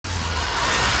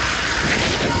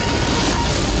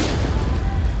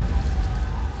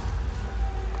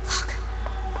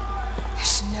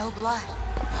blood.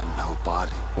 And no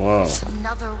body. Whoa. It's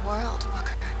another world,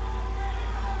 Booker.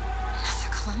 Another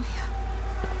Columbia.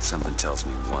 Something tells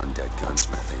me one dead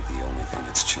gunsmith ain't the only thing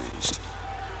that's changed.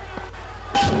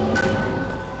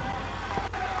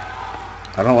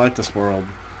 I don't like this world.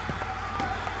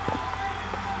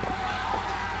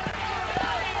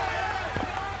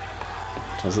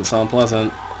 Doesn't sound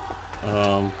pleasant.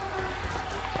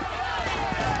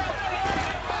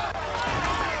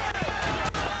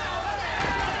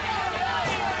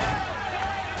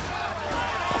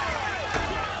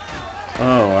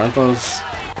 Oh, aren't those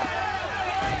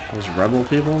rebel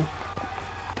people?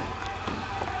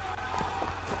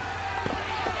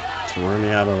 So we're gonna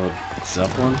have a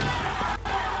Zeppelin?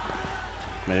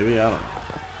 Maybe, I don't know.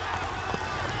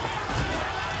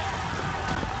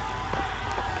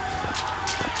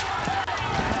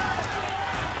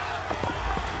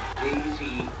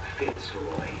 Daisy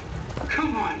Fitzroy.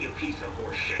 Come on, you piece of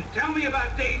horseshit. Tell me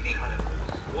about Daisy. Cut him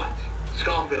loose. What?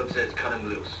 Schofield says cut him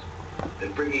loose.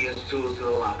 Then bringing his tools to the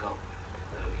lockup.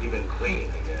 Keep him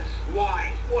clean, I guess.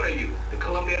 Why? What are you, the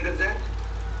Columbia Gazette?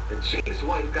 The chief's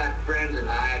wife got friends in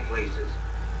high places.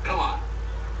 Come on.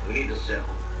 We need to settle.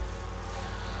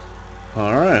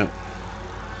 Alright.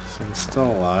 So he's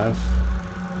still alive.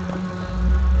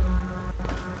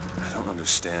 I don't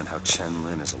understand how Chen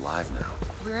Lin is alive now.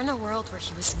 We're in a world where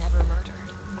he was never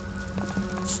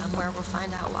murdered. Somewhere we'll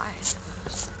find out why, I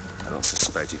suppose. I don't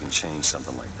suspect you can change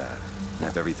something like that and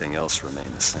have everything else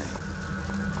remain the same.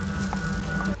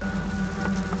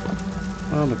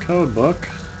 Oh, the code book.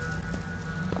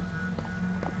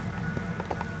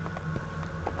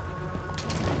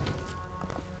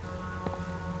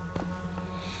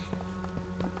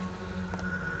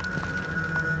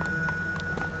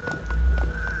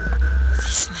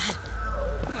 These men,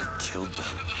 I killed them.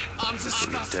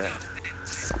 They were dead.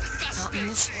 not in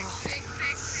this world.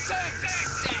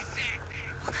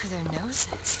 Look at their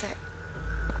noses. They're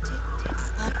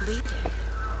all bleeding.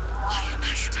 Why am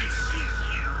I still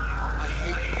here? I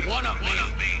hate one of me.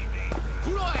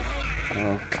 Who do I hate?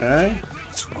 Okay.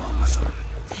 What's wrong with them?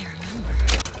 They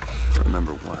remember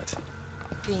Remember what?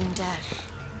 being dead.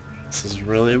 This is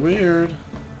really weird. You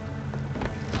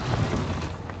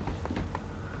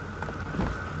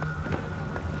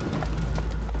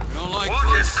don't like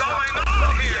What this? is going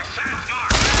on here,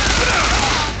 Sandmark?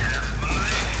 My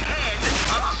head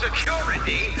of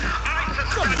security. I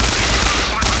suspect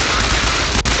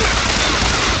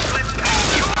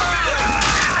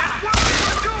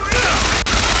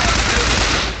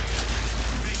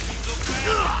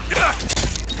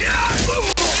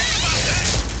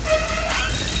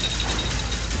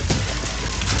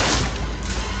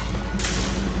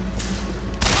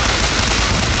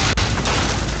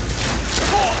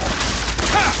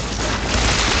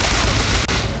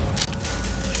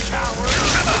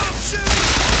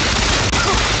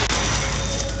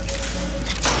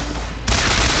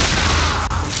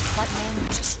That man you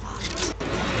just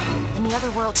fought. In the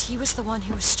other world, he was the one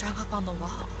who was strung up on the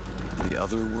wall. The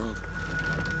other world?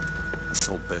 This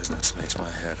whole business makes my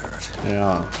head hurt.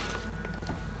 Yeah.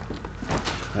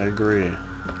 I agree.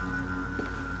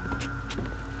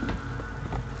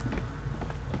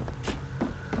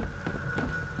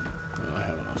 Oh, I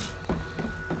have enough.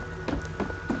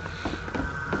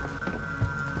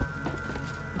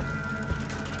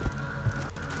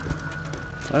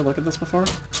 Did I look at this before?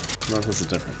 No, this is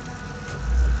different.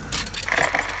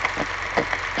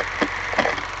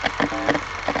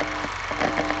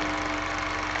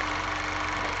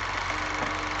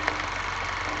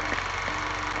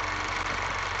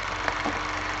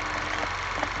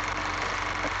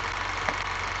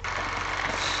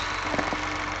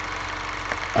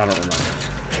 I don't remember.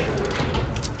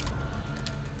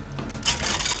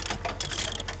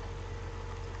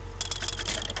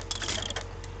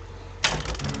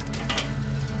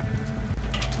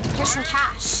 Here's some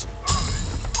cash.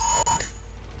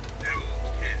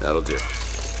 That'll do.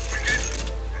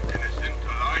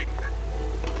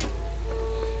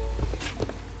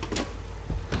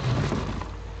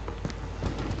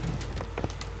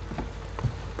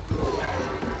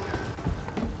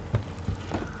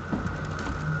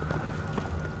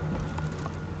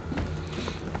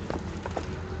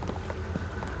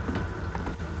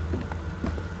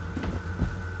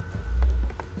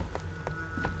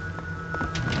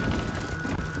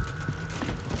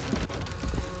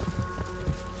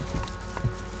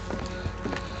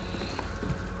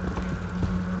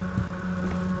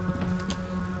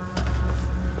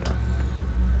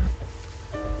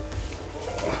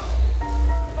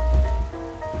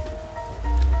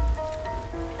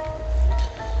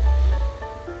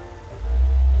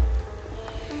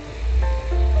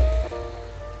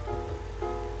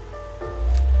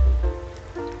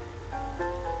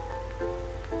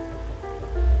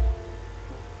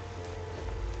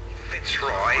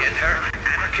 Fitzroy and her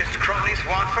anarchist cronies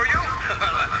want for you?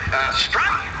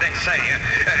 Strike, they say.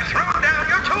 Throw down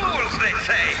your tools, they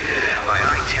say. But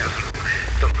I tell you,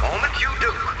 the moment you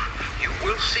do, you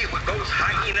will see what those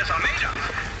hyenas are made of.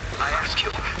 I ask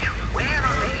you, where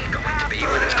are they going to be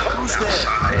when it's cold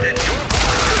outside and you're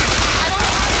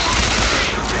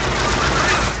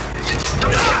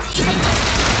You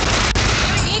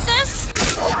need this?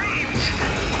 dreams?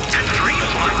 And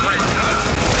dreams, my friend.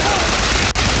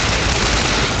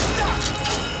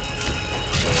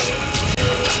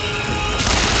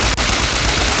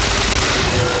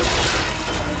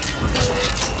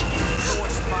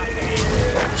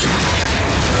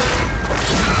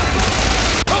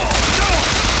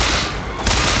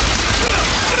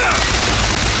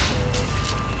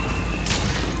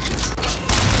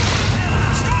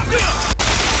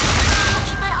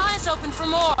 Keep my eyes open for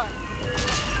more.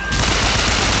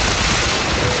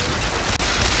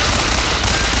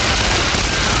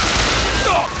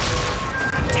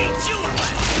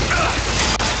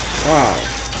 Wow.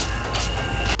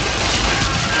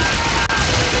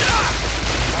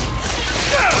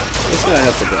 This guy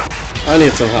has to go. I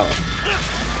need some help.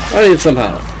 I need some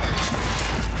help.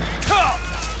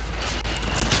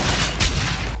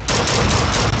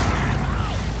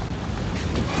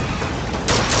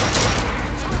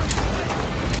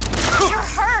 You're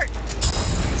hurt.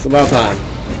 It's about time.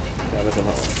 Got me some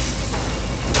help.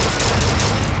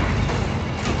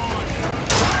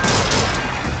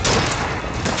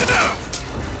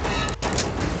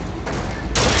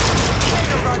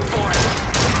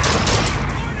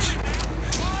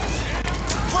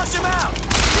 Flush him out!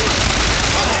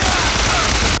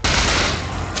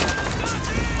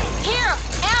 Here,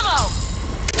 ammo.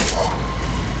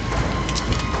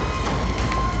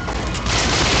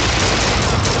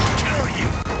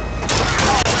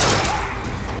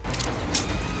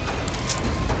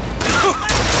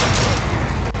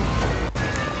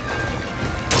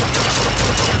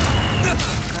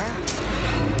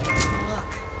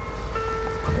 Look.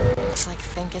 Looks like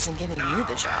Fink isn't giving you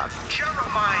the job.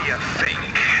 Jeremiah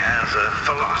Fink has a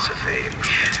philosophy.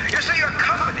 You see, your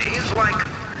company is like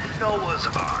Noah's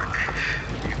Ark.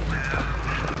 You have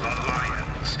a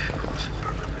lion's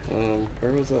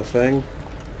Where was that thing?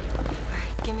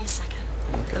 Alright, give me a second.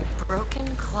 The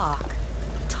broken clock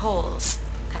tolls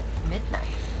at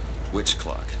midnight. Which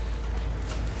clock?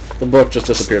 The book just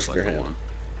disappeared Looks from your like the hand.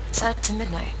 one. Set to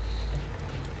midnight.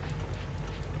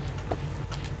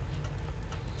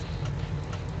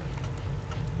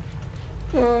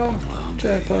 Oh,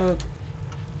 jackpot.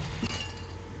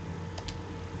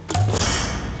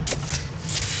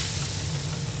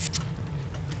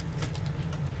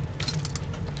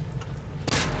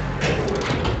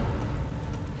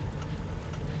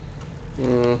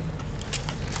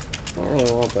 Don't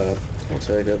really want that. I'll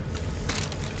take it.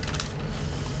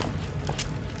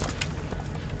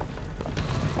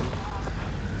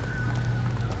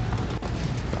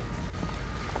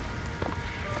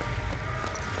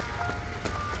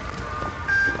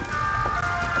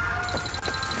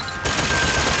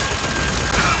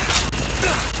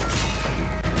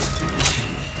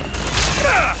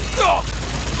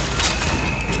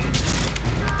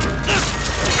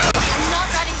 I'm not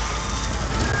ready.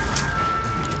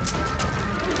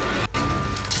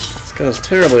 This guy's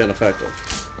terribly ineffective.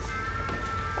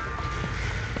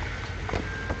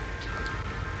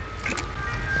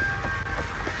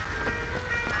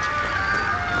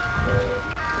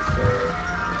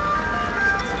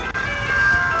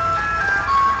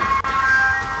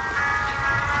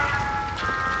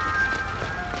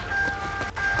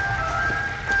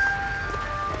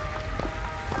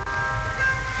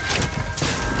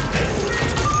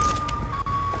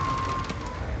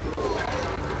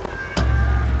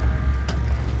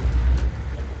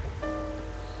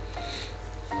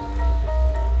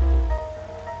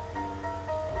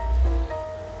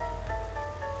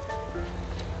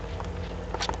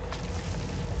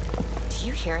 Do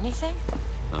you hear anything?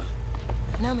 Huh?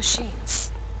 No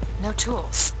machines. No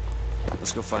tools.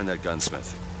 Let's go find that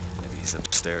gunsmith. Maybe he's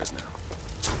upstairs now.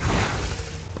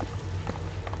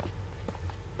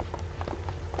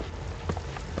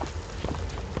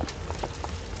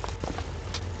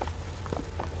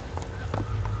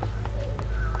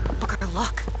 Booker,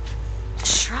 look. The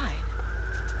shrine.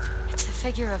 It's a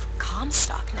figure of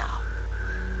Comstock now.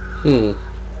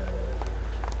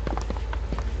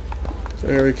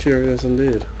 Very curious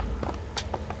indeed.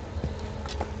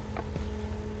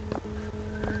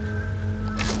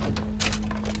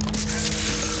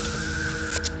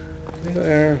 Hey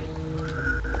there.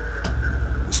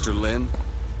 Mr. Lin?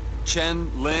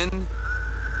 Chen Lin?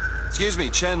 Excuse me,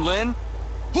 Chen Lin?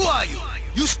 Who are you?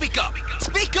 You speak up!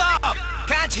 Speak up!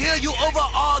 Can't hear you over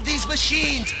all these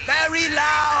machines! Very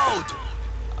loud!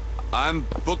 I'm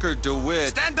Booker DeWitt.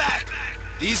 Stand back!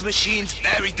 These machines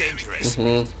very dangerous.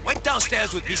 Wait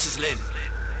downstairs with Mrs. Lynn.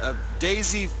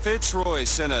 Daisy Fitzroy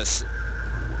sent us.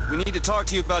 We need to talk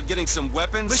to you about getting some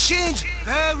weapons. Machines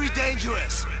very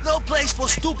dangerous. No place for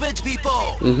stupid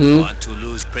people. Want to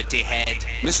lose pretty head?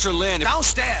 Mr. Lynn,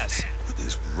 Downstairs! what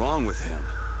is wrong with him?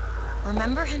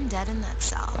 Remember him dead in that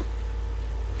cell?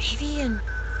 Maybe in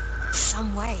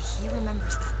some way he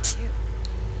remembers that too.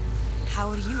 How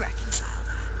would you reconcile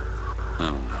that? I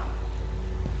don't know.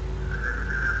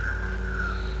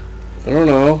 I don't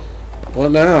know.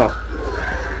 What now?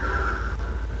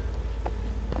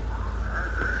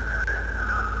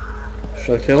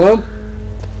 Should I kill him?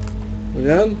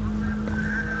 Again?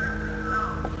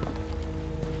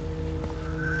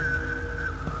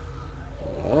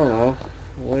 I don't know.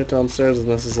 I'll wait downstairs with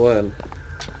Mrs. Lynn.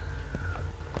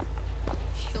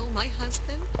 Kill my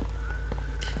husband?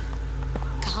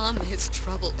 Calm his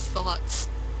troubled thoughts.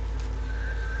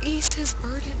 Ease his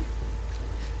burden.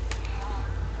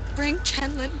 Bring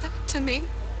Chenlin back to me.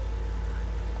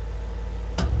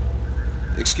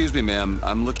 Excuse me, ma'am.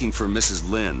 I'm looking for Mrs.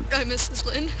 Lynn. I'm Mrs.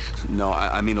 Lynn. No,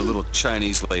 I mean a little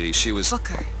Chinese lady. She was...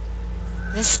 Booker,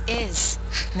 this is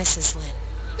Mrs. Lynn.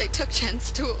 They took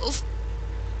Chen's tools.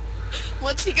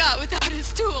 What's he got without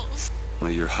his tools?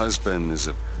 Well, your husband is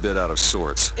a bit out of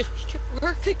sorts. If he could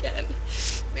work again,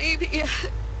 maybe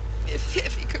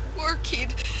if he could work, he'd...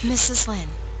 Mrs. Lynn,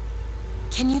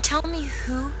 can you tell me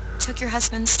who took your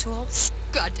husband's tools?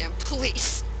 Goddamn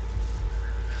police.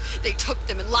 They took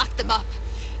them and locked them up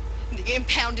in the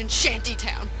impound in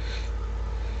Shantytown.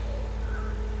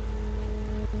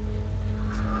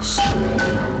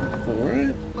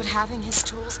 Alright. Would having his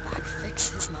tools back fix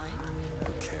his mind?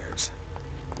 Who cares?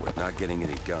 We're not getting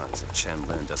any guns if Chen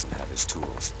Lin doesn't have his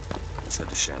tools. Let's head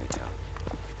to Shantytown.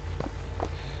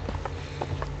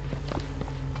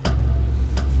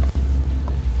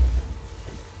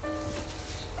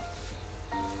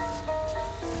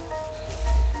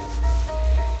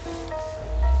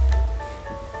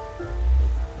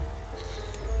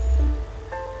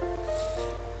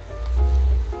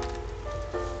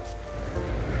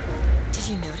 Did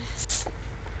you notice?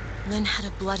 Lynn had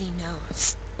a bloody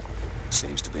nose.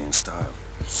 Seems to be in style.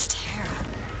 Miss Tara.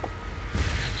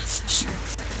 I'm not so sure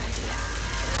it's a good idea.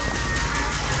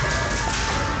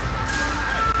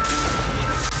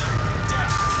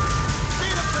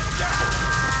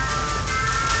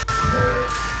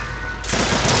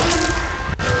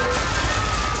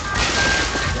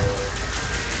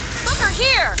 Booker,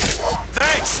 here!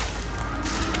 Thanks!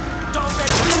 Don't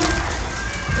let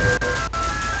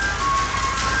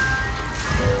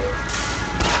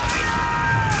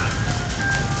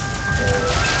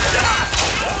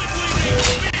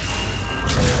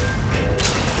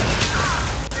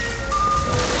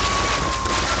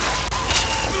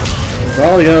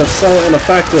Well, you're so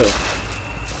ineffective.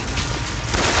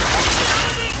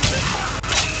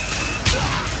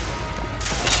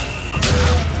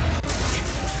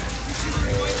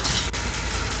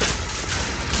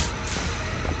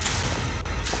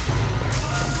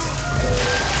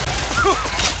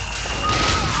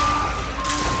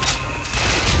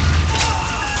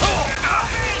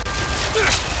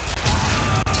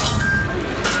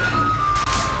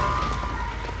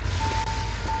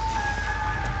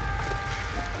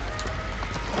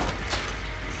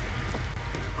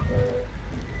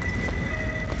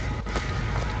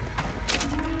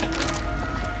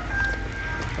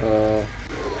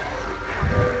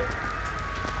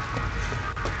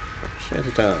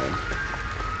 Shantytown.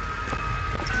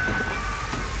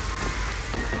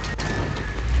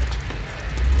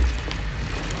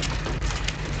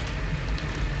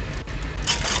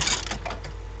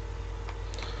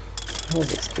 Oh,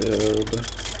 that's good.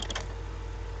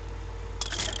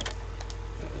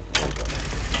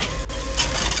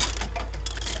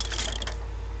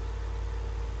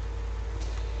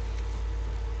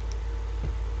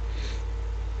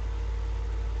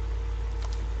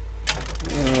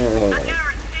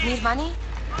 Need money?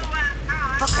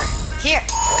 Booker, here.